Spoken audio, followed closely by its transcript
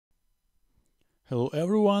Hello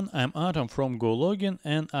everyone, I'm Adam from GoLogin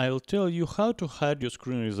and I'll tell you how to hide your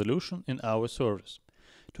screen resolution in our service.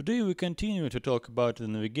 Today we continue to talk about the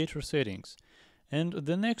Navigator settings, and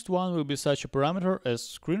the next one will be such a parameter as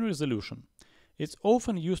screen resolution. It's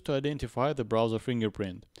often used to identify the browser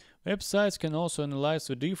fingerprint. Websites can also analyze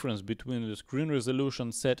the difference between the screen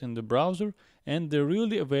resolution set in the browser and the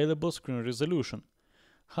really available screen resolution.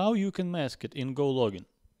 How you can mask it in GoLogin.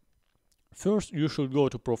 First, you should go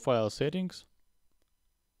to Profile Settings,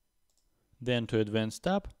 then to Advanced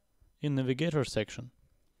tab in Navigator section.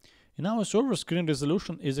 In our server, screen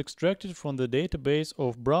resolution is extracted from the database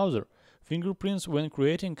of browser fingerprints when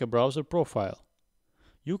creating a browser profile.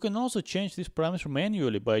 You can also change this parameter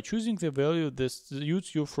manually by choosing the value that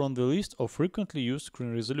suits you from the list of frequently used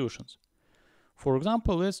screen resolutions. For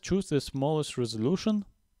example, let's choose the smallest resolution,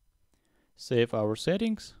 save our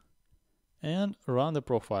settings, and run the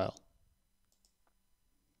profile.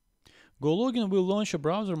 GoLogin will launch a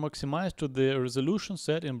browser maximized to the resolution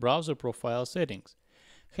set in browser profile settings.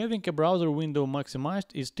 Having a browser window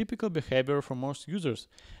maximized is typical behavior for most users,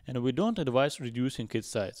 and we don't advise reducing its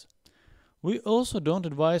size. We also don't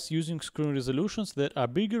advise using screen resolutions that are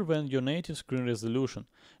bigger than your native screen resolution,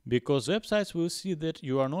 because websites will see that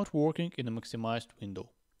you are not working in a maximized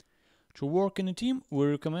window. To work in a team, we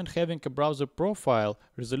recommend having a browser profile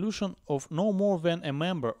resolution of no more than a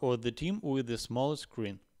member of the team with the smallest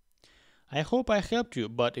screen. I hope I helped you,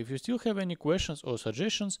 but if you still have any questions or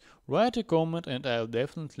suggestions, write a comment and I'll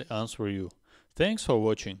definitely answer you. Thanks for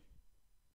watching.